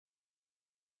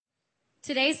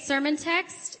Today's sermon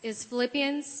text is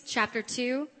Philippians chapter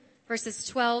 2, verses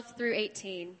 12 through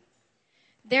 18.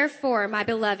 Therefore, my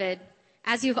beloved,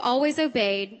 as you have always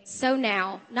obeyed, so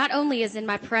now, not only as in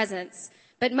my presence,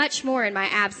 but much more in my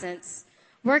absence,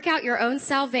 work out your own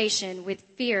salvation with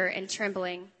fear and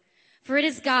trembling. For it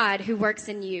is God who works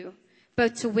in you,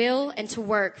 both to will and to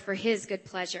work for his good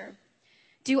pleasure.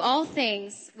 Do all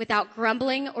things without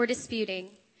grumbling or disputing,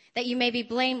 that you may be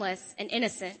blameless and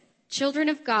innocent, children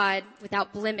of God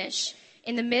without blemish,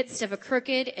 in the midst of a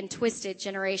crooked and twisted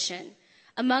generation,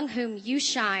 among whom you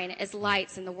shine as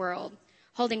lights in the world,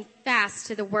 holding fast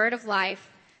to the word of life,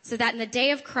 so that in the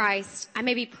day of Christ I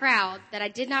may be proud that I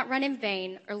did not run in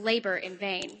vain or labor in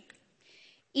vain.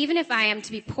 Even if I am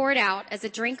to be poured out as a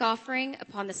drink offering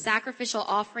upon the sacrificial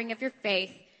offering of your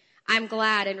faith, I am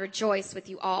glad and rejoice with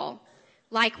you all.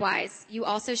 Likewise, you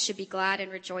also should be glad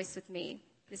and rejoice with me.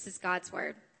 This is God's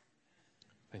word.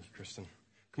 Thank you, Kristen.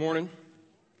 Good morning.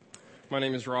 My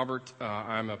name is Robert.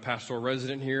 I'm a pastoral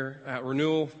resident here at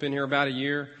Renewal. Been here about a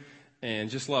year and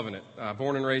just loving it.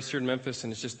 Born and raised here in Memphis,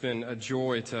 and it's just been a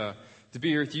joy to be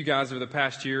here with you guys over the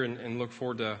past year and look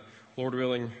forward to, Lord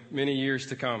willing, many years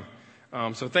to come.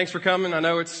 So thanks for coming. I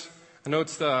know it's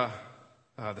the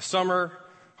summer.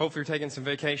 Hopefully you're taking some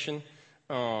vacation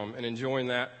and enjoying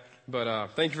that. But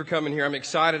thank you for coming here. I'm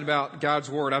excited about God's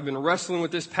Word. I've been wrestling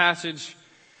with this passage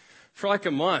for like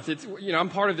a month. I'm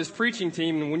part of this preaching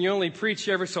team, and when you only preach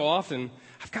every so often,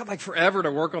 I've got like forever to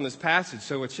work on this passage,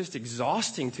 so it's just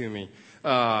exhausting to me.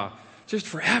 Just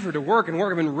forever to work.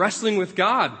 I've been wrestling with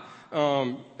God.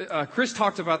 Chris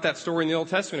talked about that story in the Old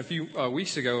Testament a few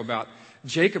weeks ago about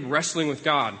Jacob wrestling with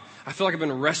God. I feel like I've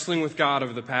been wrestling with God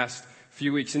over the past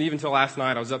few weeks, and even till last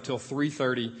night, I was up till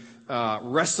 3:30,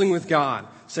 wrestling with God,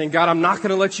 saying, God, I'm not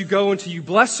going to let you go until you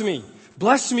bless me.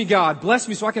 Bless me, God. Bless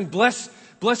me so I can bless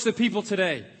the people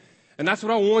today. And that's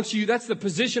what I want you, that's the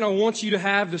position I want you to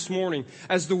have this morning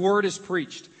as the word is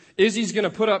preached. Izzy's going to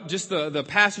put up just the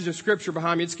passage of scripture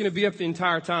behind me. It's going to be up the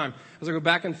entire time as I go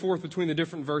back and forth between the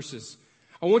different verses.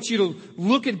 I want you to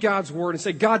look at God's word and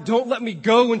say, God, don't let me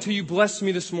go until you bless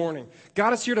me this morning.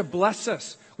 God is here to bless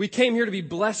us. We came here to be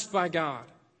blessed by God.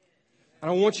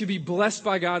 And I want you to be blessed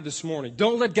by God this morning.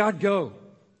 Don't let God go.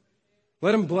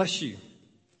 Let him bless you.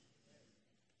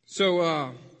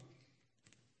 So,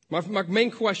 my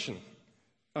main question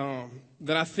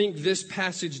that I think this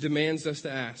passage demands us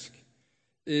to ask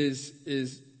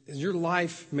is your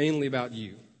life mainly about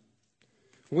you?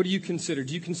 What do you consider?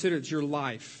 Do you consider that your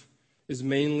life is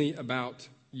mainly about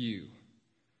you?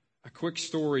 A quick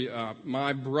story.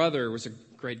 My brother was a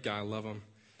great guy. I love him.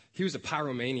 He was a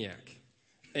pyromaniac.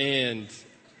 And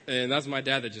that's my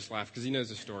dad that just laughed because he knows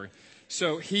the story.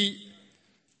 So he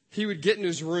would get in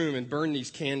his room and burn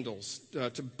these candles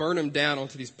to burn them down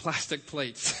onto these plastic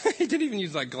plates. He didn't even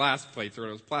use like glass plates or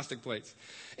those plastic plates.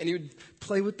 And he would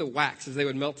play with the wax as they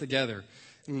would melt together.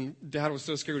 And Dad was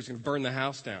so scared he was going to burn the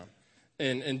house down.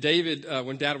 And David,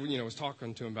 when Dad was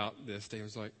talking to him about this, David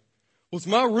was like, well, it's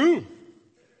my room.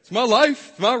 It's my life.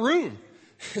 It's my room.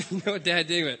 You know what Dad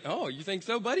did? He went, oh, you think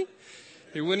so, buddy?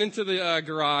 He went into the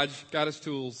garage, got his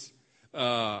tools,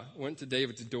 went to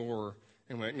David's door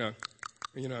and went, no.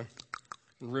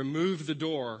 Removed the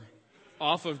door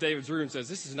off of David's room and says,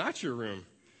 this is not your room.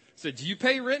 I said, do you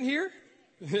pay rent here?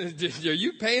 Are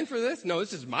you paying for this? No,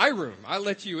 this is my room. I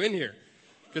let you in here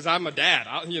because I'm a dad.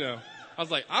 I was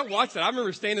like, I watched it. I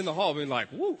remember standing in the hall being like,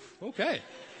 woo, okay.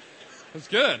 That's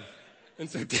good. And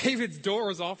so David's door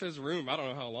was off his room. I don't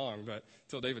know how long, but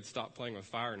until David stopped playing with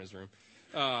fire in his room.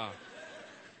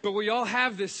 But we all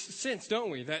have this sense, don't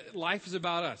we, that life is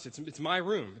about us. It's my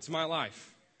room. It's my life.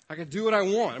 I can do what I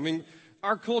want. I mean,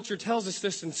 our culture tells us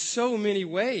this in so many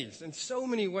ways. In so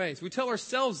many ways. We tell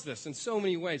ourselves this in so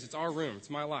many ways. It's our room. It's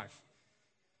my life.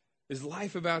 Is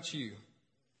life about you?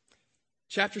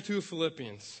 Chapter 2 of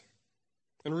Philippians.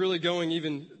 And really going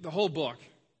even the whole book,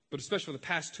 but especially the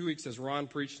past 2 weeks as Ron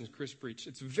preached and Chris preached.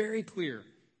 It's very clear,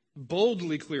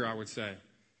 boldly clear, I would say.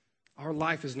 Our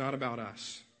life is not about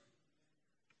us.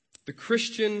 The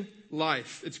Christian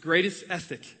life, its greatest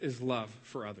ethic is love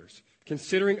for others.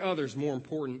 Considering others more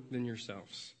important than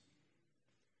yourselves.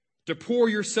 To pour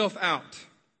yourself out,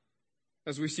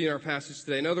 as we see in our passage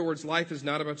today. In other words, life is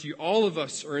not about you. All of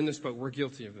us are in this boat. We're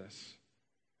guilty of this.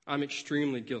 I'm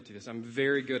extremely guilty of this. I'm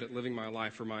very good at living my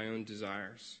life for my own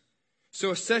desires.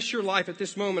 So assess your life at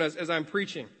this moment as I'm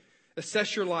preaching.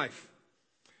 Assess your life.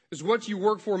 Is what you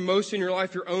work for most in your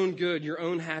life your own good, your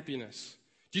own happiness?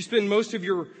 Do you spend most of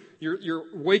your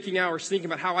waking hours thinking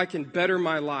about how I can better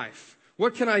my life?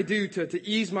 What can I do to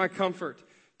ease my comfort,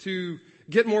 to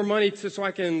get more money so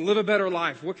I can live a better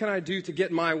life? What can I do to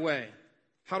get my way?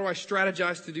 How do I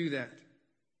strategize to do that?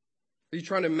 Are you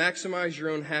trying to maximize your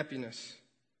own happiness?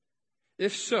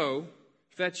 If so,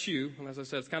 if that's you, and as I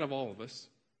said, it's kind of all of us,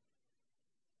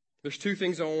 there's two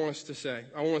things I want us to say.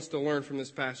 I want us to learn from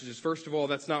this passage. First of all,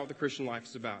 that's not what the Christian life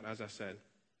is about, as I said.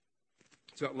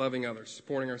 It's about loving others,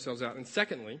 supporting ourselves out. And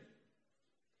secondly,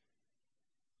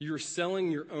 you're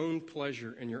selling your own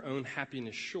pleasure and your own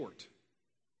happiness short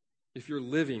if you're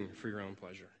living for your own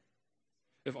pleasure.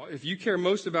 If you care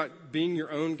most about being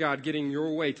your own God, getting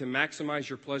your way to maximize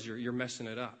your pleasure, you're messing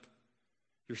it up.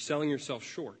 You're selling yourself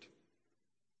short.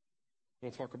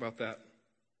 We'll talk about that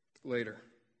later.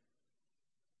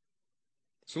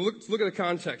 So look at the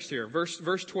context here.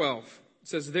 Verse 12. It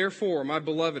says, therefore, my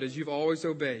beloved, as you've always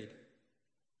obeyed.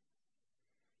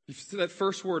 You see that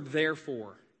first word,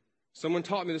 therefore. Someone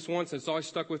taught me this once, and it's always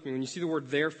stuck with me. When you see the word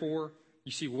therefore,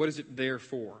 you see what is it there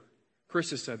for?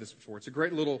 Chris has said this before. It's a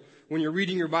great little, when you're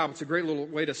reading your Bible, it's a great little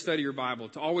way to study your Bible.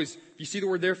 To always, if you see the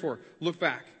word therefore, look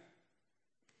back.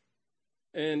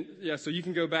 And yeah, so you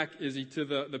can go back, Izzy, to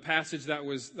the passage that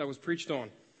was preached on.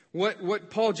 What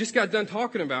Paul just got done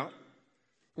talking about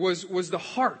was the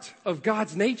heart of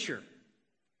God's nature.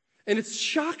 And it's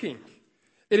shocking.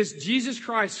 It is Jesus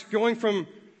Christ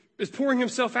is pouring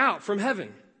himself out from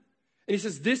heaven. And he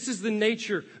says, this is the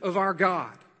nature of our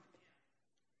God.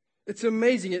 It's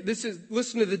amazing.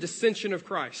 Listen to the descension of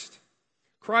Christ.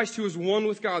 Christ, who was one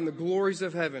with God in the glories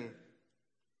of heaven,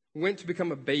 went to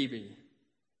become a baby,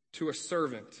 to a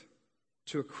servant,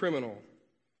 to a criminal,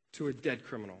 to a dead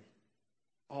criminal,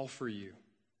 all for you.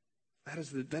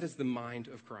 That is the mind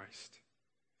of Christ.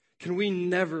 Can we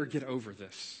never get over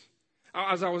this?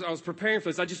 As I was preparing for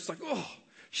this, I just was like,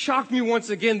 shocked me once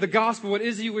again, the gospel, what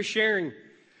Izzy was sharing.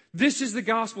 This is the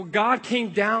gospel. God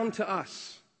came down to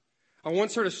us. I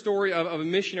once heard a story of a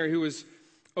missionary who was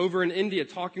over in India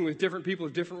talking with different people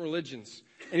of different religions.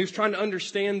 And he was trying to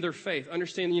understand their faith,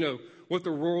 understand, what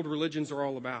the world religions are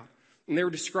all about. And they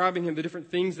were describing him the different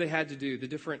things they had to do, the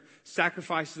different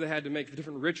sacrifices they had to make, the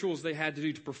different rituals they had to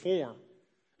do to perform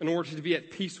in order to be at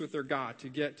peace with their God, to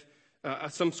get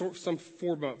some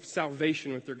form of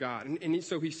salvation with their God. And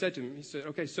so he said to him, he said,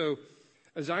 okay, so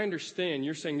as I understand,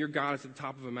 you're saying your God is at the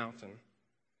top of a mountain.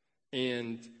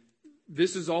 And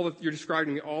this is all that you're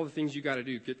describing, all the things you got to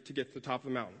do to get to the top of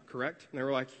the mountain, correct? And they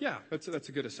were like, yeah, that's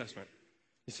a good assessment.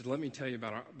 He said, let me tell you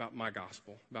about my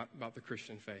gospel, about the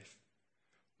Christian faith.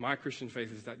 My Christian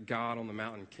faith is that God on the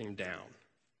mountain came down.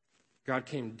 God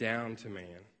came down to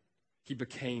man. He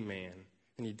became man,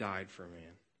 and he died for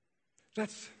man.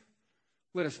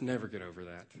 Let us never get over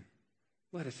that.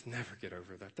 Let us never get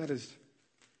over that. That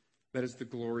is the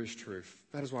glorious truth.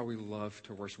 That is why we love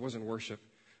to worship. Wasn't worship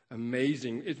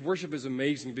amazing? Worship is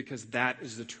amazing because that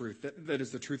is the truth. That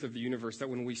is the truth of the universe. That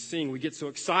when we sing, we get so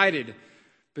excited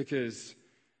because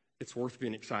it's worth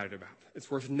being excited about. It's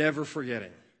worth never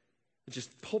forgetting.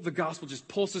 The gospel just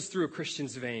pulses through a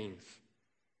Christian's veins.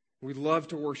 We love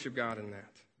to worship God in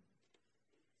that.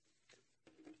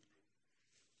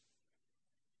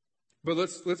 But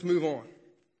let's move on.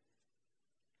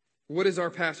 What is our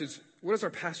passage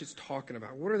talking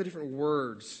about? What are the different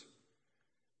words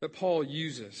that Paul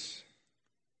uses?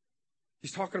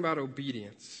 He's talking about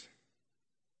obedience.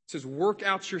 It says, work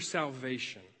out your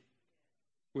salvation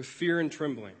with fear and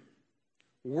trembling.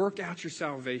 Work out your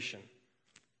salvation.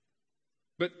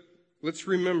 But let's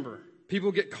remember,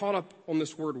 people get caught up on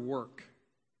this word work.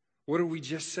 What did we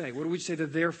just say? What did we say the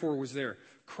therefore was there?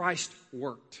 Christ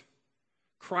worked.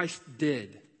 Christ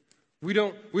did. We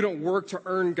don't work to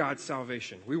earn God's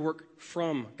salvation. We work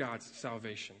from God's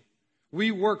salvation.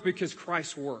 We work because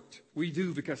Christ worked. We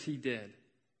do because he did.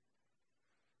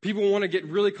 People want to get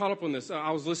really caught up on this.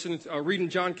 I was reading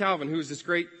John Calvin, who was this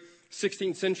great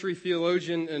 16th century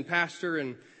theologian and pastor,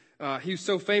 and he was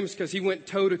so famous because he went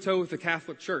toe-to-toe with the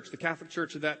Catholic Church. The Catholic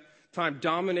Church at that time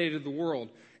dominated the world.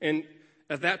 And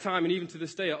at that time, and even to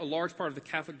this day, a large part of the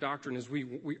Catholic doctrine is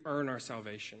we earn our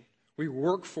salvation. We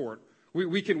work for it.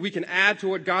 We can add to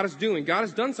what God is doing. God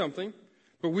has done something,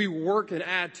 but we work and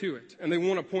add to it. And they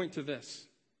want to point to this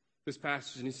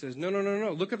passage. And he says, no.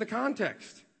 Look at the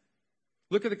context.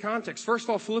 Look at the context. First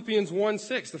of all, Philippians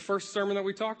 1:6, the first sermon that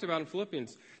we talked about in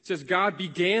Philippians, says, God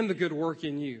began the good work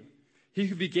in you. He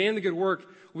who began the good work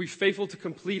will be faithful to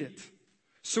complete it.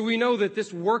 So we know that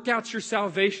this work out your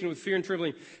salvation with fear and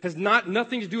trembling has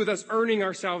nothing to do with us earning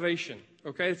our salvation.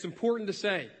 Okay? It's important to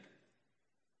say.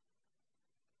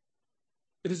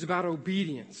 It is about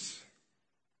obedience.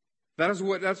 That's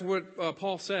what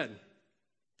Paul said.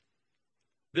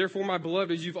 Therefore, my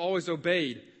beloved, as you've always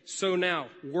obeyed, so now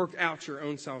work out your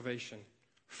own salvation.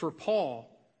 For Paul,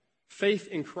 faith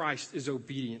in Christ is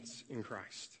obedience in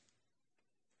Christ.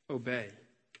 Obey.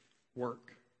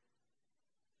 Work.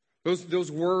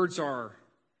 Those words are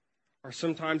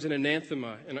sometimes an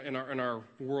anathema in our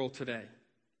world today.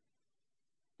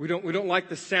 We don't like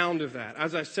the sound of that.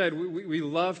 As I said, we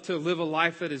love to live a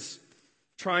life that is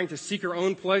trying to seek our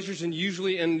own pleasures, and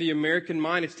usually in the American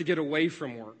mind, it's to get away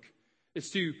from work. It's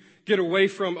to get away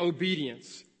from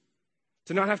obedience.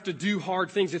 To not have to do hard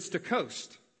things, it's to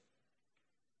coast.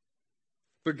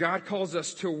 But God calls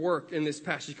us to work in this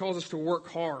passage. He calls us to work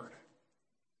hard.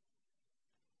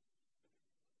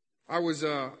 I was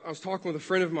talking with a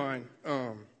friend of mine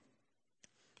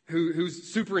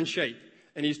who's super in shape,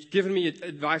 and he's given me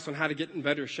advice on how to get in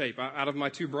better shape. Out of my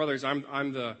two brothers,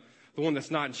 I'm the one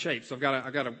that's not in shape, so I've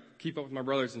got to keep up with my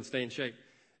brothers and stay in shape.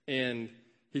 And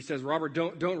he says, Robert,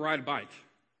 don't ride a bike.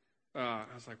 I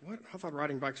was like, what? I thought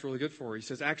riding bike's really good for you. He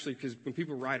says, actually, because when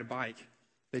people ride a bike,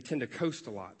 they tend to coast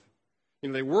a lot.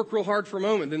 They work real hard for a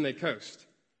moment, then they coast.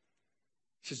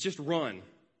 He says, just run.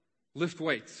 Lift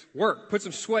weights, work, put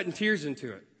some sweat and tears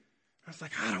into it. I was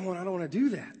like, I don't want to do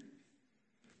that.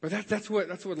 But that's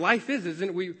what life is,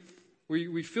 isn't it?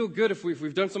 We feel good if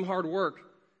we've done some hard work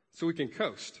so we can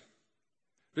coast.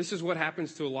 This is what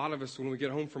happens to a lot of us when we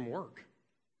get home from work.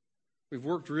 We've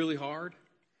worked really hard,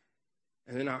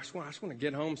 and then I just want to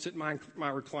get home, sit in my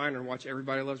recliner, and watch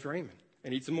Everybody Loves Raymond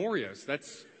and eat some Oreos.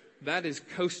 That is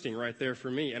coasting right there for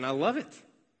me, and I love it.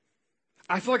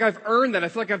 I feel like I've earned that. I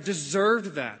feel like I've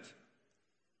deserved that.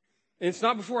 And it's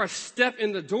not before I step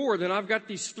in the door that I've got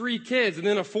these 3 kids and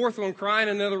then a 4th one crying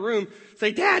in another room,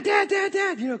 say, Dad, Dad, Dad,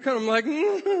 Dad. Kind of like,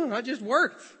 I just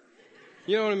worked.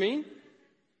 You know what I mean?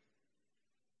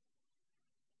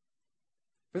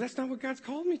 But that's not what God's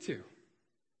called me to.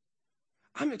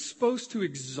 I'm supposed to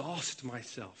exhaust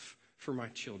myself for my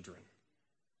children.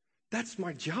 That's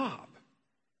my job.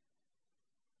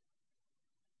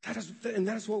 That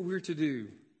is what we're to do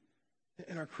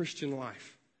in our Christian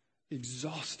life.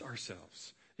 Exhaust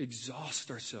ourselves.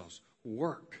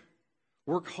 Work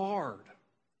hard.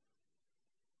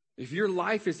 If your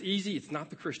life is easy, it's not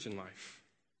the Christian life.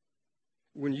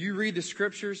 When you read the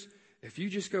scriptures, if you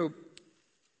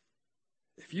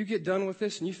get done with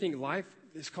this and you think life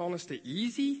is calling us to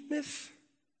easiness,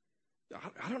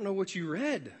 I don't know what you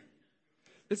read.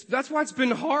 That's why it's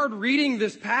been hard reading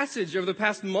this passage over the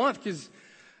past month, because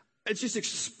it's just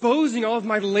exposing all of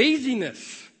my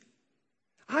laziness.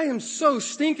 I am so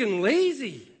stinking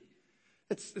lazy.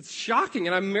 It's shocking.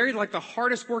 And I'm married like the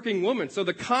hardest working woman, so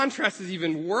the contrast is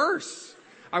even worse.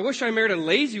 I wish I married a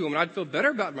lazy woman. I'd feel better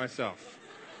about myself.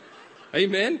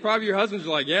 Amen? Probably your husbands are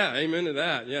like, yeah, amen to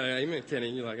that. Yeah, amen, Kenny.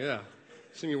 You're like, yeah.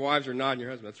 Some of your wives are nodding your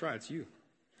husband. That's right, it's you.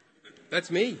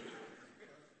 That's me.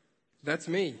 That's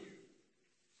me.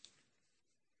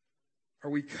 Are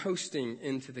we coasting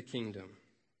into the kingdom?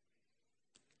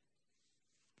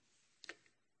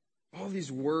 All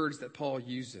these words that Paul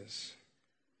uses.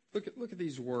 Look at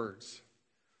these words.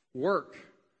 Work,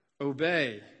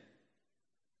 obey,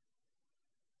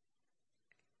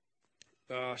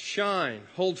 shine,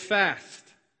 hold fast,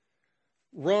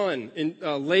 run,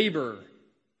 labor,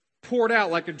 poured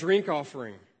out like a drink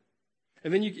offering.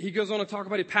 And then he goes on to talk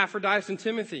about Epaphroditus and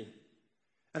Timothy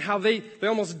and how they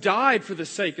almost died for the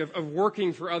sake of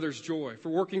working for others' joy, for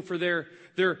working for their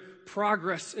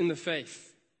progress in the faith.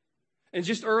 And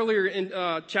just earlier in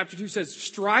chapter 2 says,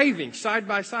 striving side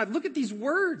by side. Look at these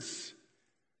words.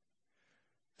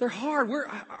 They're hard.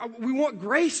 We want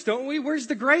grace, don't we? Where's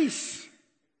the grace?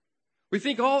 We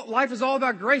think life is all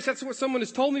about grace. That's what someone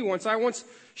has told me once. I once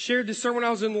shared this sermon when I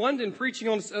was in London preaching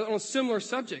on a similar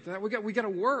subject. That we got to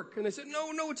work. And they said,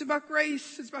 no, it's about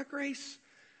grace. It's about grace.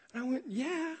 And I went,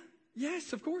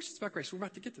 yes, of course it's about grace. We're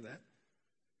about to get to that.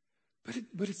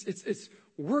 But it's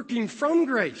working from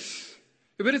grace.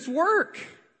 But it's work.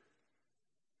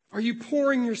 Are you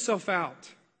pouring yourself out?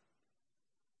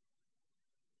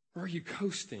 Or are you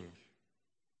coasting?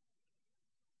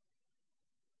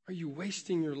 Are you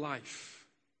wasting your life?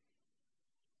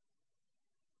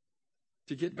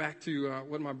 To get back to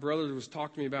what my brother was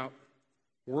talking to me about,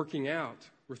 working out.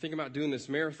 We're thinking about doing this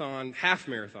marathon, half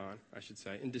marathon, I should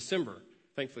say, in December.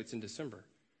 Thankfully, it's in December.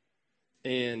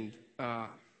 And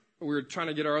we were trying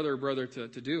to get our other brother to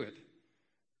do it.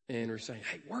 And we're saying,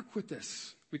 hey, work with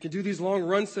this. We can do these long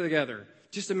runs together.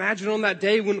 Just imagine on that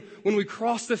day when we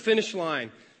cross the finish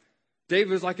line. David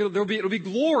was like, it'll be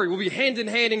glory. We'll be hand in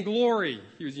hand in glory.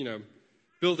 He was,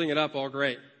 building it up all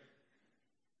great.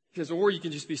 He says, or you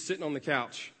can just be sitting on the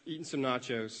couch, eating some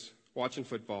nachos, watching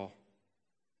football.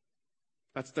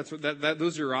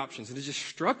 Those are your options. And it just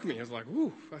struck me. I was like,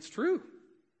 ooh, that's true.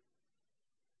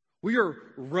 We are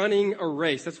running a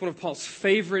race. That's one of Paul's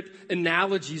favorite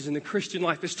analogies in the Christian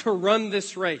life, is to run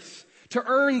this race, to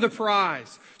earn the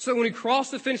prize. So that when we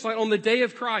cross the finish line on the day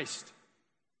of Christ,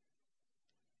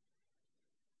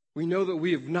 we know that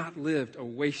we have not lived a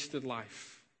wasted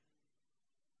life.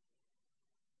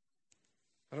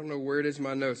 I don't know where it is in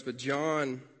my notes, but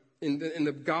John, in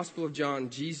the Gospel of John,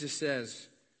 Jesus says,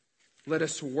 let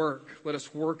us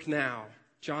work now.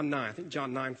 John 9, I think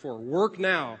John 9:4. Work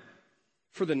now,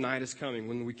 for the night is coming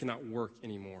when we cannot work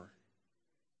anymore.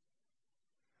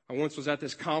 I once was at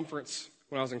this conference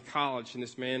when I was in college, and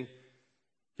this man,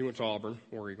 he went to Auburn,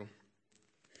 War Eagle.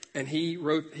 And he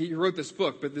wrote this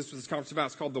book, but this was this conference about.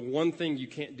 It's called The One Thing You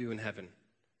Can't Do in Heaven.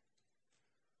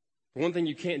 The one thing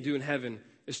you can't do in heaven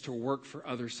is to work for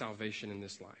others' salvation in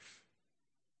this life.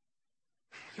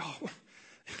 Y'all,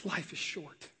 life is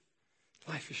short.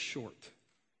 Life is short.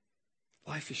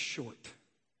 Life is short.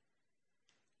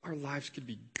 Our lives could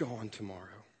be gone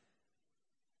tomorrow.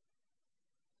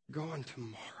 Gone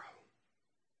tomorrow.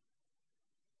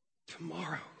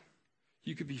 Tomorrow,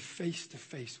 you could be face to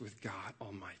face with God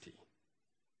Almighty.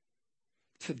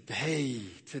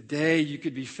 Today, you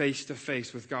could be face to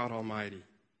face with God Almighty.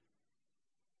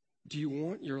 Do you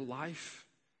want your life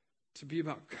to be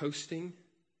about coasting,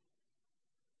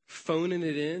 phoning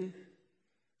it in,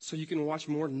 so you can watch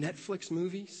more Netflix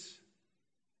movies?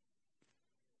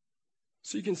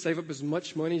 So you can save up as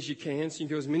much money as you can, so you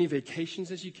can go as many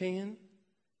vacations as you can?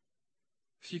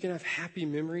 So you can have happy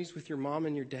memories with your mom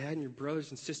and your dad and your brothers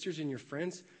and sisters and your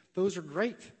friends? Those are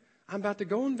great. I'm about to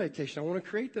go on vacation. I want to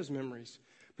create those memories.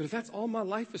 But if that's all my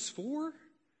life is for,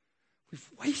 we've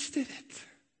wasted it.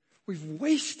 We've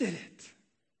wasted it.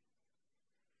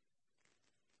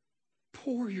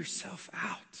 Pour yourself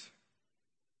out.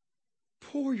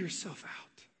 Pour yourself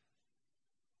out.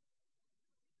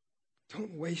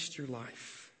 Don't waste your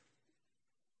life.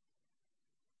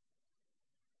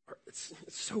 It's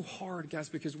so hard, guys,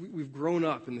 because we've grown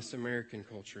up in this American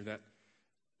culture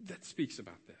that speaks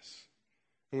about this.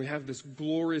 And we have this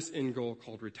glorious end goal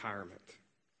called retirement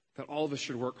that all of us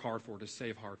should work hard for, to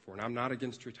save hard for. And I'm not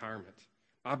against retirement.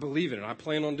 I believe in it. I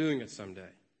plan on doing it someday.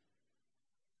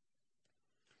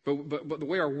 But the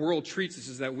way our world treats us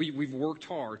is that we've worked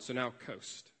hard, so now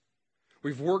coast.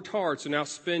 We've worked hard, so now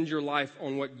spend your life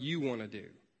on what you want to do.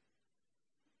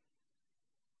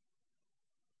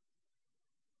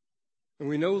 And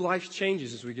we know life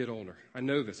changes as we get older. I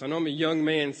know this. I know I'm a young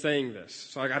man saying this,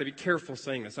 so I got to be careful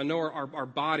saying this. I know our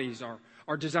bodies,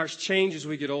 our desires change as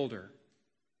we get older.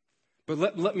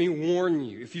 But let me warn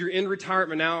you, if you're in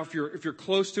retirement now, if you're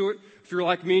close to it, if you're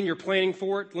like me and you're planning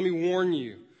for it, let me warn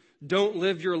you. Don't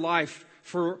live your life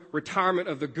for retirement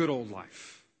of the good old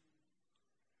life.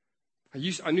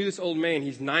 I knew this old man.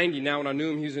 He's 90 now. When I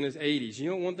knew him, he was in his 80s. You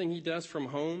know one thing he does from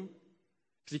home?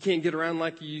 Because he can't get around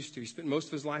like he used to. He spent most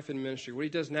of his life in ministry. What he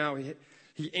does now,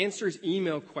 he answers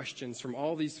email questions from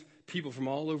all these people from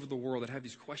all over the world that have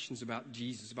these questions about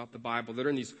Jesus, about the Bible, that are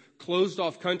in these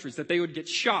closed-off countries that they would get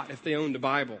shot if they owned a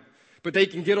Bible. But they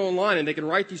can get online and they can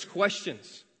write these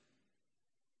questions.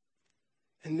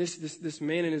 And this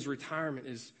man in his retirement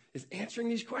is answering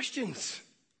these questions.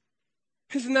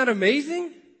 Isn't that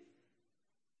amazing?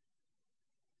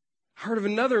 I heard of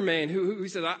another man who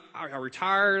said, I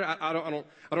retired. I don't know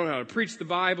how to preach the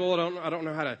Bible. I don't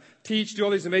know how to teach, do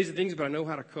all these amazing things, but I know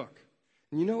how to cook.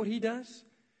 And you know what he does?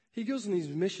 He goes on these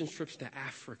mission trips to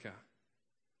Africa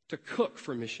to cook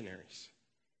for missionaries.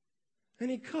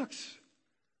 And he cooks.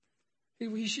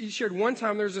 He shared one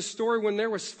time there was a story when there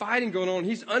was fighting going on.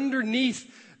 He's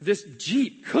underneath this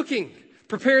Jeep cooking,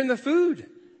 preparing the food.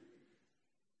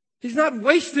 He's not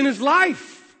wasting his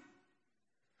life.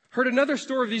 Heard another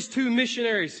story of these two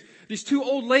missionaries, these two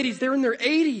old ladies. They're in their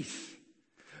 80s.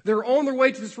 They're on their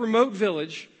way to this remote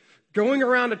village, going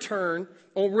around a turn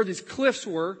on where these cliffs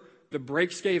were. The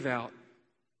brakes gave out.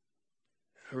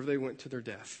 Over they went to their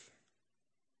death.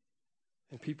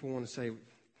 And people want to say,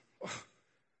 oh,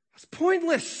 that's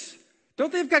pointless.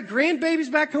 Don't they have got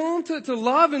grandbabies back home to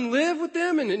love and live with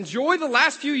them and enjoy the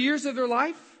last few years of their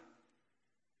life?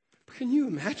 But can you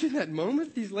imagine that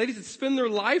moment? These ladies that spend their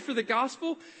life for the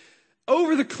gospel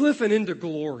over the cliff and into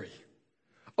glory.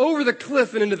 Over the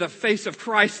cliff and into the face of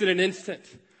Christ in an instant.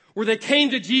 Where they came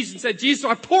to Jesus and said, Jesus,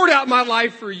 I poured out my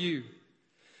life for you.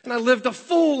 And I lived a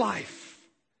full life.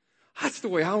 That's the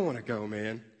way I want to go,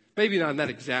 man. Maybe not in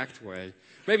that exact way.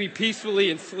 Maybe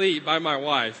peacefully in sleep by my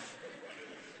wife.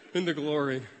 In the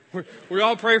glory. We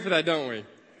all pray for that, don't we?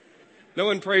 No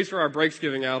one prays for our brakes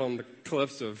giving out on the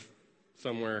cliffs of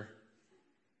somewhere.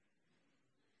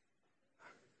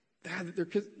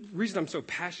 The reason I'm so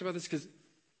passionate about this is because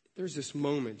there's this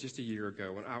moment just a year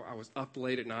ago when I was up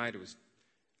late at night. It was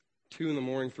 2 in the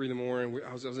morning, 3 in the morning.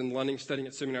 I was in London studying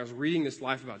at seminary. I was reading this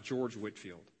life about George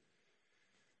Whitefield.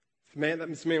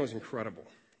 This man was incredible.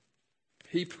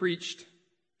 He preached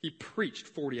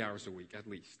 40 hours a week at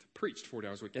least. Preached 40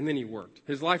 hours a week, and then he worked.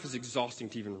 His life is exhausting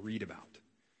to even read about.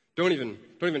 Don't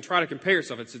even try to compare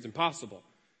yourself. It's impossible.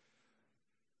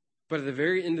 But at the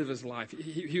very end of his life,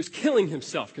 he was killing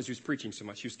himself because he was preaching so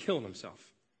much. He was killing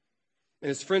himself. And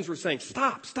his friends were saying,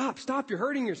 stop, you're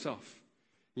hurting yourself.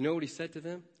 You know what he said to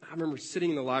them? I remember sitting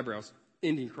in the library, I was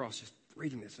Indian Cross, just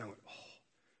reading this, and I went, oh.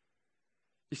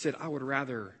 He said, I would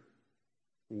rather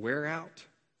wear out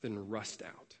than rust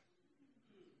out.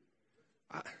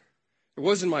 It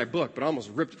was in my book, but I almost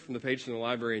ripped it from the page from the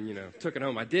library and, took it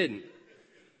home. I didn't.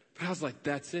 But I was like,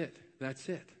 that's it. That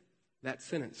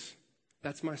sentence.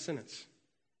 That's my sentence.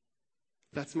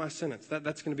 That's my sentence.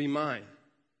 That's going to be mine.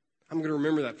 I'm going to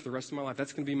remember that for the rest of my life.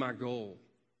 That's going to be my goal.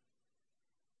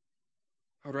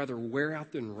 I would rather wear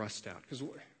out than rust out. Because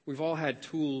we've all had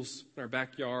tools in our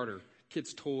backyard or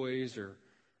kids' toys or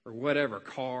whatever,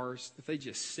 cars. If they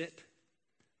just sit,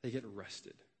 they get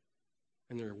rusted.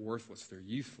 And they're worthless. They're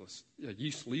useless.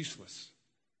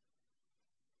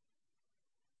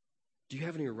 Do you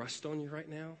have any rust on you right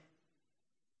now?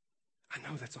 I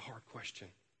know that's a hard question.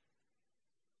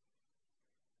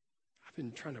 I've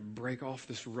been trying to break off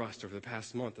this rust over the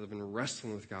past month. I've been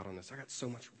wrestling with God on this. I got so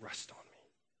much rust on me.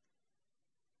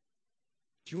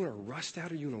 Do you want to rust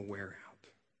out or do you want to wear out?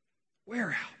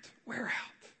 Wear out.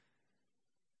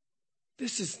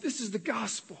 This is the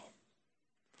gospel.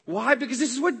 Why? Because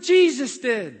this is what Jesus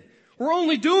did. We're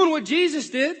only doing what Jesus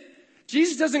did.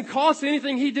 Jesus doesn't cost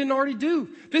anything he didn't already do.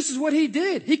 This is what he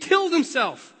did. He killed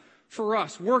himself for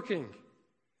us, working.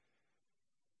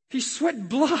 He sweat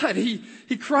blood.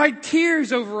 He cried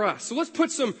tears over us. So let's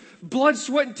put some blood,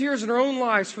 sweat, and tears in our own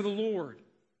lives for the Lord.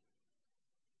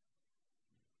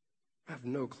 I have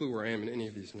no clue where I am in any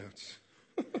of these notes.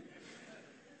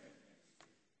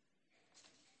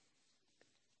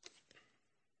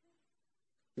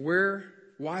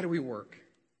 Why do we work?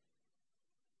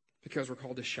 Because we're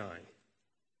called to shine.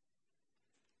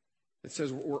 It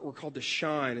says we're called to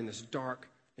shine in this dark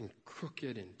and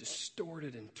crooked and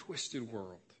distorted and twisted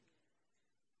world.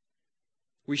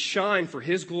 We shine for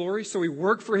His glory, so we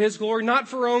work for His glory, not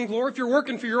for our own glory. If you're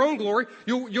working for your own glory,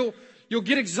 you'll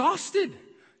get exhausted.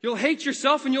 You'll hate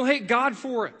yourself and you'll hate God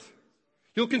for it.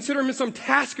 You'll consider Him as some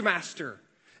taskmaster,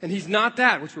 and He's not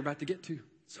that, which we're about to get to.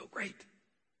 So great.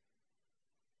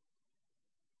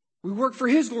 We work for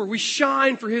His glory. We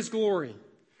shine for His glory.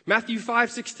 Matthew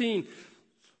 5:16.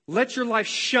 Let your life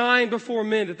shine before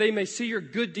men that they may see your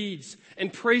good deeds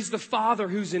and praise the Father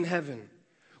who's in heaven.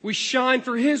 We shine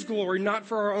for His glory, not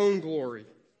for our own glory.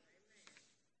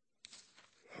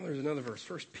 Oh, there's another verse.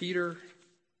 1 Peter.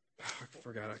 I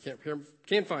forgot. I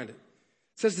can't find it.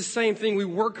 It says the same thing. We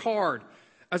work hard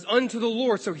as unto the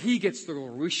Lord so He gets the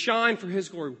glory. We shine for His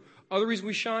glory. Other reason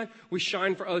we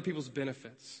shine for other people's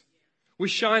benefits. We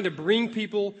shine to bring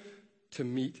people to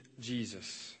meet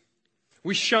Jesus.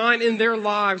 We shine in their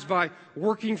lives by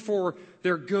working for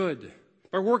their good,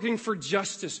 by working for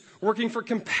justice, working for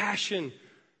compassion,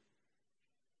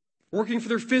 working for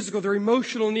their physical, their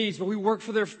emotional needs, but we work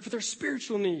for their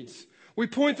spiritual needs. We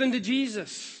point them to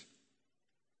Jesus.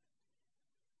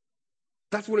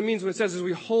 That's what it means when it says as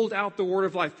we hold out the word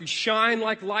of life. We shine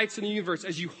like lights in the universe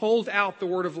as you hold out the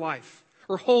word of life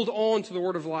or hold on to the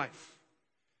word of life.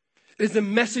 It is the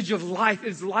message of life. It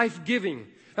is life-giving.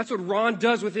 That's what Ron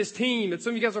does with his team that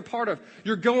some of you guys are part of.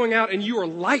 You're going out and you are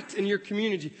light in your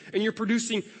community and you're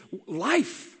producing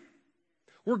life.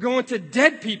 We're going to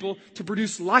dead people to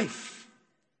produce life.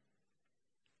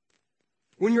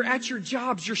 When you're at your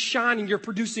jobs, you're shining, you're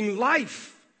producing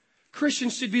life.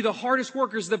 Christians should be the hardest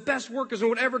workers, the best workers in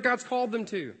whatever God's called them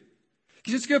to.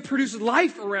 Because it's going to produce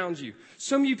life around you.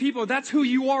 Some of you people, that's who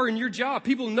you are in your job.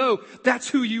 People know that's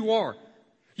who you are.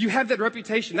 You have that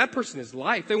reputation. That person is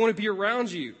life. They want to be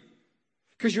around you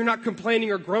because you're not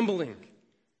complaining or grumbling.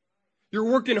 You're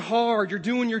working hard. You're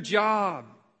doing your job.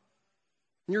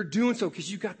 And you're doing so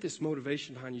because you've got this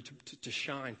motivation behind you to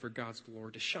shine for God's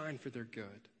glory, to shine for their good.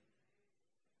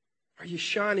 Are you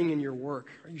shining in your work?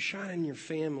 Are you shining in your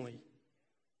family?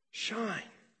 Shine.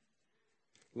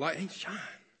 Light, shine.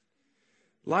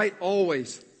 Light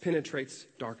always penetrates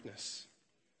darkness.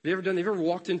 Have you ever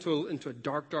walked into a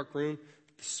dark room?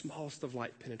 The smallest of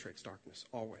light penetrates darkness,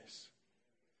 always.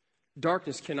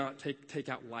 Darkness cannot take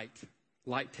out light.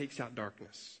 Light takes out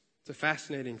darkness. It's a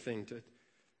fascinating thing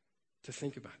to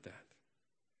think about that.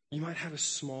 You might have a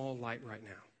small light right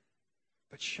now,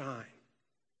 but shine.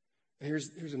 And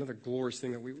here's another glorious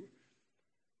thing that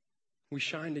we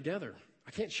shine together.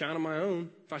 I can't shine on my own.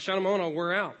 If I shine on my own, I'll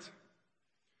wear out.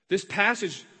 This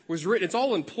passage was written, it's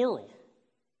all in plural.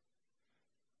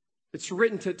 It's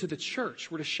written to the church.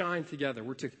 We're to shine together.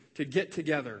 We're to get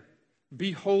together,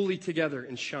 be holy together,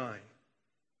 and shine.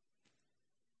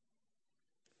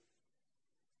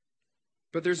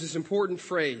 But there's this important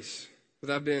phrase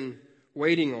that I've been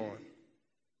waiting on.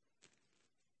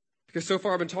 Because so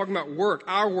far I've been talking about work,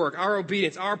 our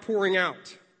obedience, our pouring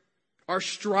out, our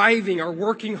striving, our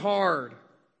working hard.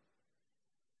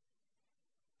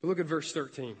 But look at verse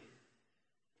 13.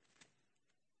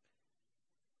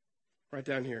 Right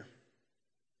down here.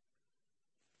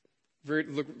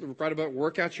 Look right about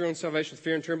work out your own salvation with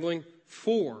fear and trembling.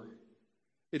 For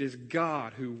it is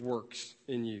God who works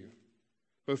in you,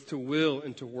 both to will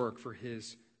and to work for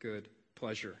his good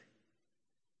pleasure.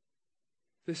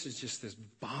 This is just this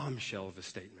bombshell of a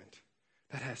statement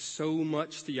that has so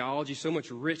much theology, so much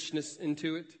richness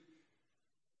into it.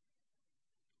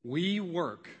 We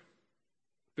work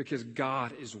because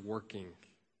God is working.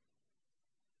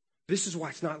 This is why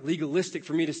it's not legalistic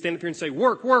for me to stand up here and say,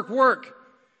 work, work, work.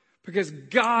 Because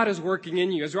God is working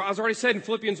in you. As I already said in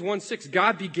Philippians 1:6,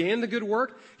 God began the good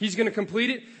work. He's going to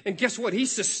complete it. And guess what? He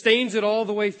sustains it all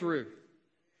the way through.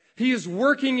 He is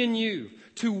working in you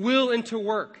to will and to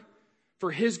work for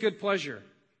his good pleasure.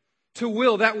 To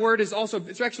will, that word is also,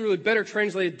 it's actually really better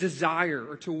translated desire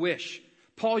or to wish.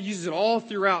 Paul uses it all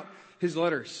throughout his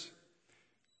letters.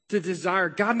 To desire.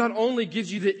 God not only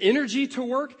gives you the energy to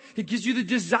work, he gives you the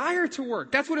desire to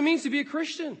work. That's what it means to be a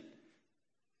Christian.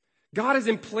 God has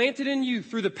implanted in you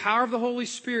through the power of the Holy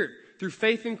Spirit, through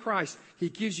faith in Christ. He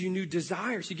gives you new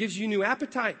desires. He gives you new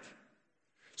appetite.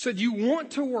 So you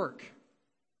want to work.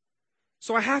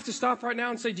 So I have to stop right now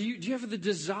and say, do you have the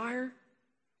desire?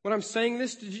 When I'm saying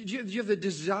this, do you have the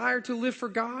desire to live for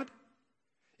God?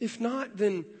 If not,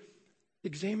 then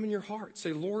examine your heart.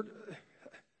 Say, Lord,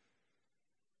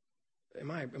 am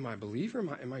I a believer?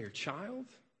 Am I your child?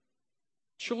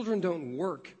 Children don't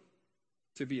work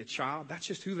to be a child. That's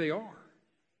just who they are.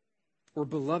 We're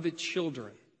beloved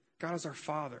children. God is our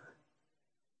Father.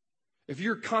 If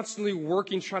you're constantly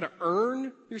working to try to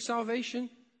earn your salvation,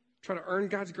 try to earn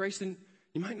God's grace, then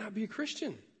you might not be a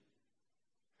Christian.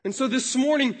 And so this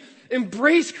morning,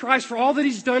 embrace Christ for all that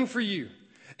he's done for you.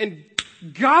 And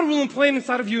God will implant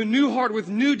inside of you a new heart with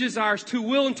new desires to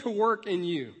will and to work in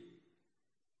you.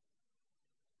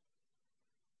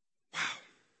 Wow.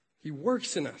 He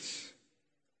works in us.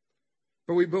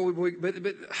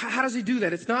 But how does he do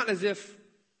that? It's not as if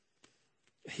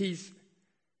he's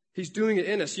doing it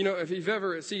in us. You know, if you've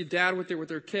ever seen a dad with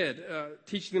their kid,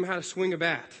 teaching them how to swing a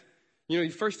bat. You know,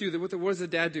 you first do that. What does the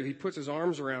dad do? He puts his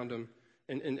arms around them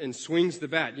and swings the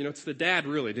bat. You know, it's the dad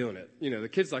really doing it. You know, the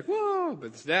kid's like, whoa, but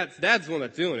it's dad's the one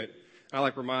that's doing it. I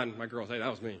like remind my girls, hey, that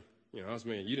was me. You know, that was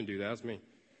me. You didn't do that. That was me.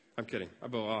 I'm kidding. I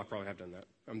probably have done that.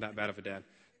 I'm that bad of a dad.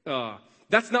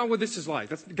 That's not what this is like.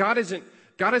 God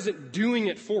isn't doing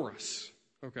it for us,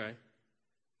 okay?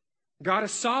 God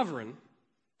is sovereign,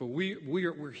 but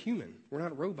we're human. We're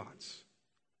not robots.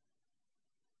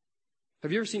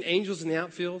 Have you ever seen Angels in the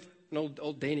Outfield, an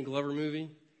old Danny Glover movie?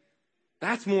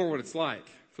 That's more what it's like.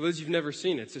 For those of you who've never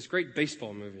seen it, it's this great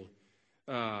baseball movie,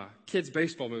 kids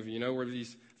baseball movie, you know, where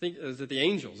these, I think, is it the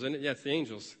Angels? Isn't it? Yeah, it's the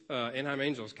Angels, Anaheim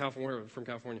Angels, California, from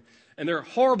California. And they're a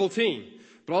horrible team.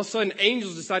 But all of a sudden,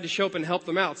 angels decide to show up and help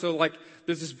them out. So, like,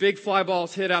 there's this big fly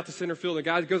ball's hit out to center field, and the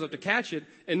guy goes up to catch it,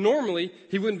 and normally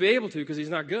he wouldn't be able to because he's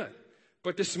not good.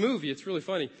 But this movie, it's really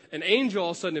funny. An angel all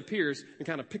of a sudden appears and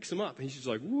kind of picks him up, and he's just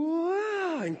like,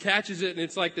 whoa, and catches it, and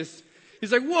it's like this.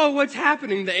 He's like, whoa, what's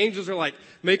happening? The angels are like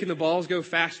making the balls go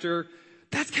faster.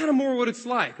 That's kind of more what it's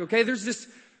like, okay? There's this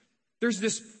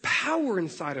power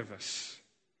inside of us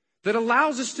that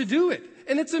allows us to do it.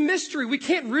 And it's a mystery. We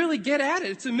can't really get at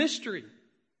it. It's a mystery.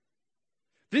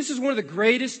 This is one of the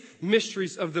greatest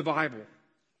mysteries of the Bible.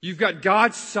 You've got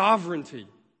God's sovereignty.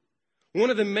 One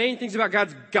of the main things about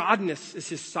God's godness is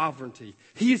his sovereignty.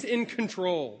 He is in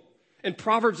control. In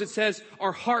Proverbs it says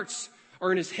our hearts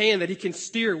are in his hand, that he can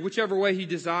steer whichever way he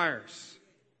desires.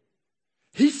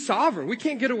 He's sovereign. We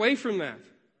can't get away from that.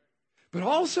 But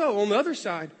also on the other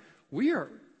side, we are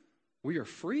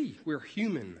free. We're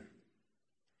human.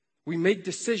 We make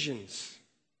decisions.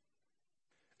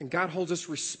 And God holds us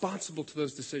responsible to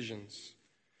those decisions.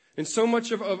 And so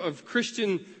much of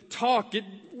Christian talk,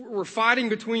 we're fighting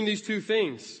between these two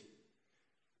things.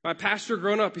 My pastor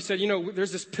growing up, he said, you know,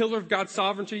 there's this pillar of God's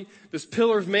sovereignty, this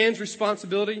pillar of man's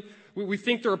responsibility. We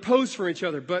think they're opposed from each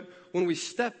other. But when we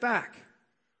step back,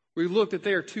 we look that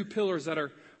they are two pillars that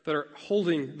are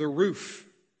holding the roof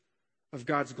of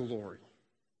God's glory.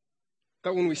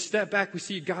 But when we step back, we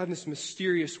see God in this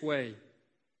mysterious way.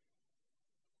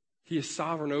 He is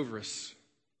sovereign over us,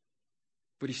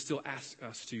 but he still asks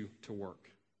us to work,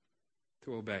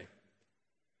 to obey.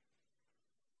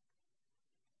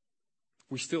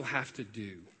 we still have to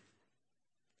do.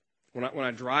 When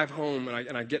I drive home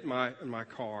and I get in my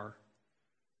car,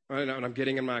 and I'm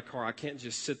getting in my car, I can't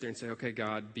just sit there and say, okay,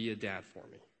 God, be a dad for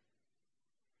me.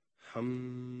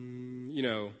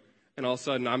 And all of a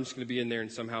sudden I'm just going to be in there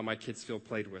and somehow my kids feel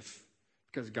played with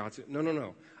because God's,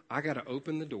 no. I got to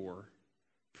open the door,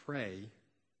 pray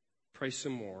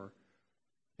some more,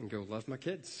 and go love my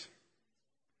kids.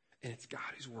 And it's God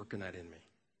who's working that in me.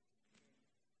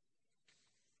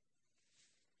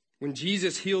 When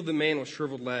Jesus healed the man with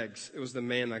shriveled legs, it was the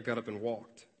man that got up and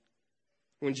walked.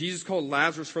 When Jesus called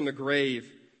Lazarus from the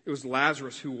grave, it was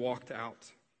Lazarus who walked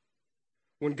out.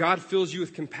 When God fills you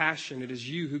with compassion, it is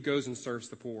you who goes and serves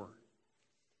the poor.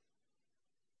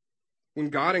 When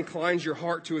God inclines your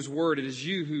heart to his word, it is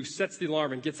you who sets the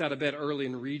alarm and gets out of bed early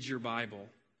and reads your Bible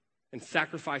and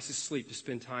sacrifices sleep to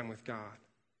spend time with God.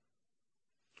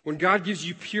 When God gives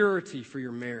you purity for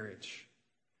your marriage,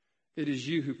 it is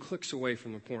you who clicks away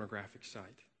from the pornographic site.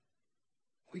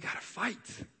 We got to fight.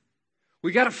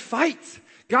 We got to fight.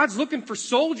 God's looking for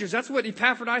soldiers. That's what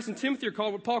Epaphroditus and Timothy are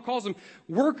called, what Paul calls them,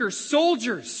 workers,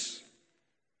 soldiers.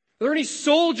 Are there any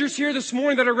soldiers here this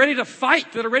morning that are ready to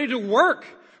fight, that are ready to work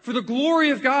for the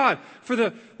glory of God, for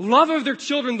the love of their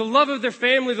children, the love of their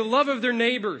family, the love of their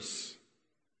neighbors?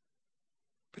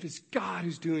 But it's God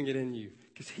who's doing it in you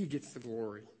because he gets the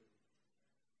glory.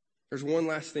 There's one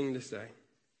last thing to say.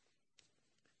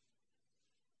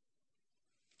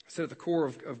 I said at the core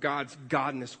of God's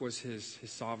godness was his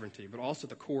sovereignty, but also at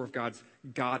the core of God's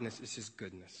godness is his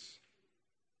goodness.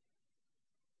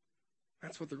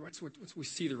 That's what we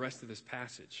see the rest of this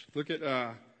passage. Look at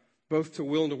both to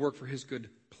will and to work for his good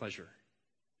pleasure.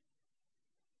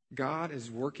 God is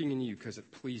working in you because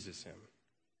it pleases him.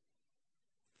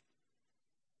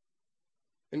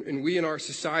 And we in our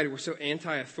society, we're so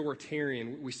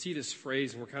anti-authoritarian. We see this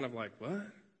phrase and we're kind of like, what?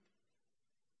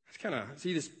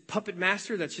 See this puppet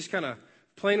master that's just kind of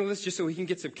playing with us just so he can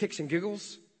get some kicks and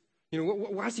giggles?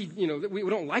 Why is he, we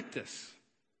don't like this.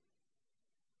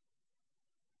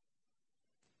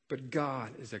 But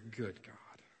God is a good God.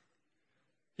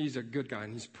 He's a good God,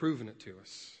 and he's proven it to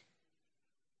us.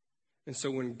 And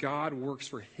so when God works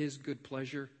for his good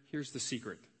pleasure, here's the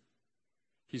secret.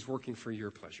 He's working for your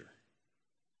pleasure.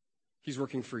 He's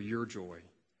working for your joy.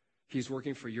 He's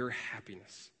working for your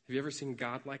happiness. Have you ever seen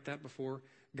God like that before?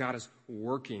 God is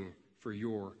working for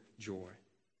your joy.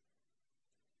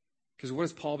 Because what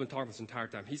has Paul been talking this entire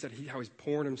time? He said how he's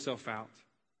pouring himself out.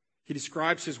 He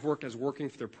describes his work as working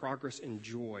for their progress and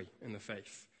joy in the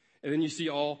faith. And then you see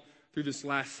all through this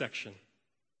last section.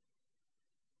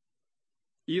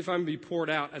 If I'm to be poured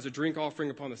out as a drink offering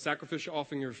upon the sacrificial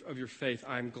offering of your faith,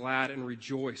 I am glad and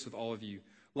rejoice with all of you.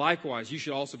 Likewise, you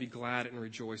should also be glad and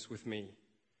rejoice with me.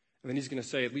 And then he's going to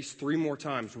say at least 3 more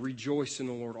times, rejoice in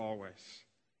the Lord always.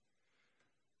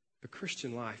 The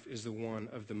Christian life is the one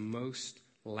of the most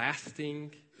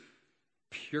lasting,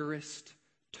 purest,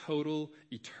 total,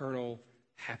 eternal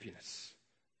happiness,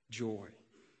 joy.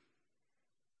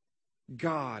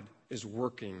 God is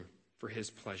working for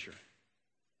his pleasure,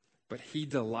 but he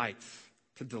delights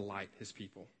to delight his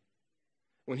people.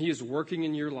 When he is working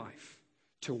in your life,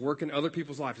 to work in other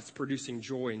people's lives, it's producing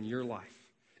joy in your life.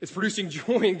 It's producing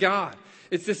joy in God.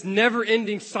 It's this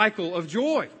never-ending cycle of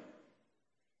joy.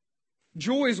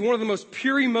 Joy is one of the most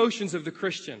pure emotions of the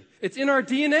Christian. It's in our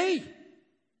DNA.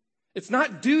 It's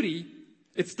not duty,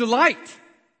 it's delight.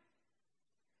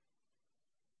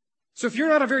 So if you're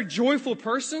not a very joyful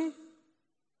person,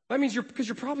 that means you're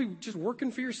probably just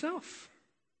working for yourself.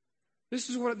 This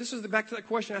is back to that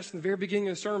question I asked in the very beginning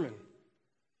of the sermon.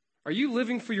 Are you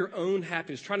living for your own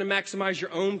happiness, trying to maximize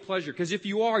your own pleasure? Because if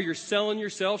you are, you're selling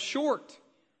yourself short.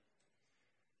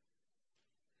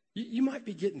 You might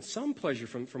be getting some pleasure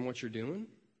from what you're doing.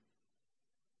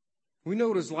 We know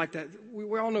what it's like that.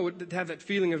 We all know to have that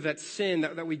feeling of that sin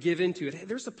that we give into it. Hey,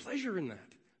 there's a pleasure in that.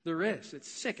 There is. It's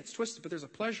sick, it's twisted, but there's a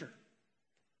pleasure.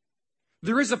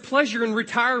 There is a pleasure in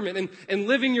retirement and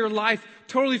living your life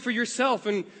totally for yourself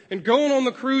and going on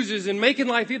the cruises and making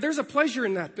life. There's a pleasure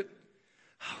in that, but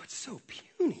it's so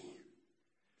puny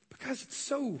because it's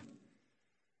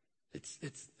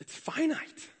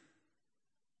finite.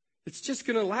 It's just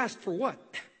going to last for what?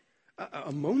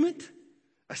 A moment?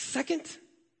 A second?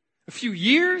 A few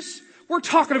years? We're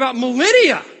talking about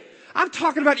millennia. I'm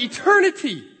talking about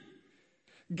eternity.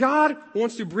 God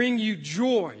wants to bring you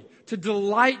joy, to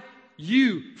delight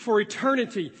you for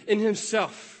eternity in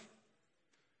himself.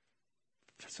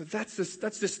 So that's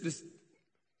this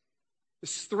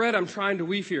thread I'm trying to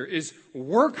weave here is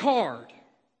work hard,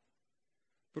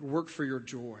 but work for your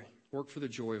joy. Work for the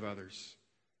joy of others.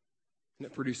 And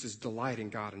it produces delight in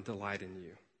God and delight in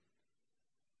you.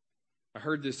 I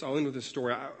heard this, I'll end with this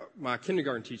story. My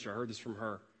kindergarten teacher, I heard this from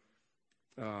her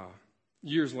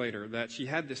years later, that she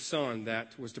had this son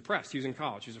that was depressed. He was in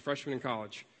college. He was a freshman in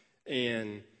college.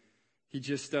 And he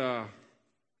just had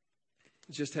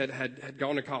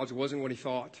gone to college. It wasn't what he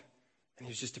thought. And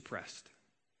he was just depressed.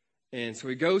 And so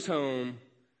he goes home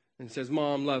and says,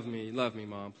 Mom, love me,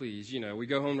 Mom, please. We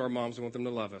go home to our moms and want them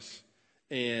to love us,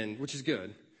 and which is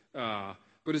good.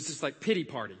 But it's this like pity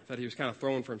party that he was kind of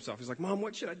throwing for himself. He's like, Mom,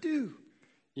 what should I do?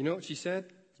 You know what she said?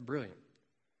 It's brilliant.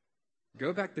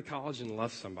 Go back to college and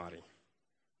love somebody.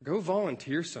 Go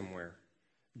volunteer somewhere.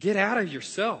 Get out of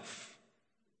yourself.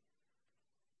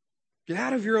 Get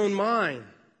out of your own mind.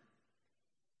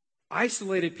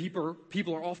 Isolated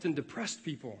people are often depressed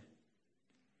people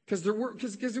because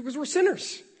we're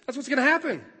sinners. That's what's going to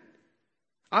happen.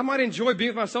 I might enjoy being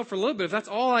with myself for a little bit. If that's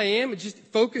all I am, it's just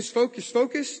focused,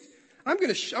 I'm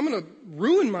going to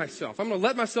ruin myself. I'm going to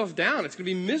let myself down. It's going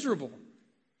to be miserable.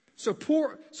 So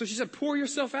she said, pour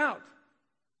yourself out.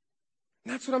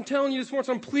 And that's what I'm telling you this morning.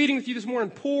 So I'm pleading with you this morning.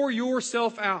 Pour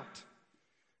yourself out.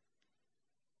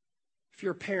 If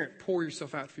you're a parent, pour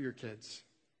yourself out for your kids.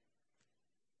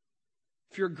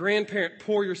 If you're a grandparent,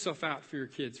 pour yourself out for your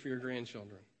kids, for your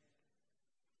grandchildren.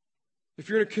 If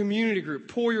you're in a community group,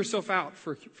 pour yourself out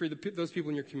for those people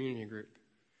in your community group.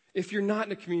 If you're not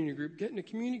in a community group, get in a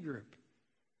community group.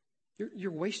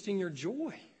 You're wasting your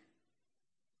joy.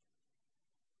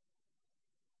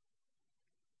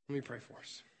 Let me pray for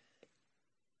us.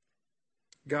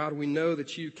 God, we know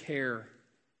that you care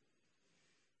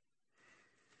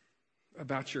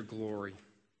about your glory.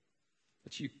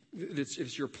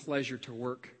 It's your pleasure to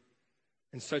work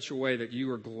in such a way that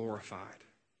you are glorified.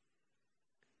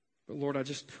 But Lord, I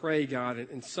just pray, God,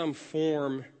 in some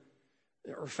form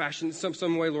or fashion,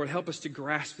 some way, Lord, help us to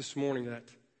grasp this morning that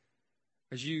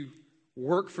as you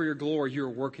work for your glory, you are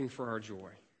working for our joy.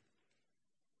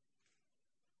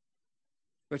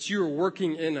 But you are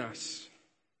working in us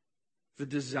the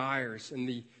desires and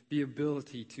the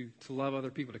ability to love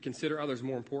other people, to consider others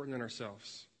more important than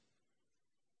ourselves.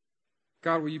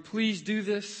 God, will you please do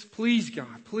this? Please,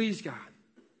 God. Please, God.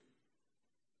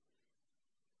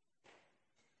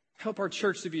 Help our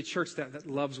church to be a church that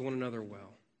loves one another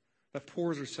well, that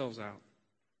pours ourselves out,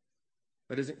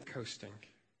 that isn't coasting.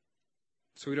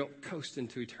 So we don't coast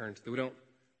into eternity, that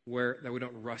we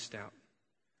don't rust out,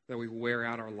 that we wear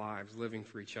out our lives living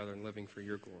for each other and living for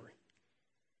your glory.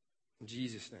 In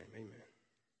Jesus' name, amen.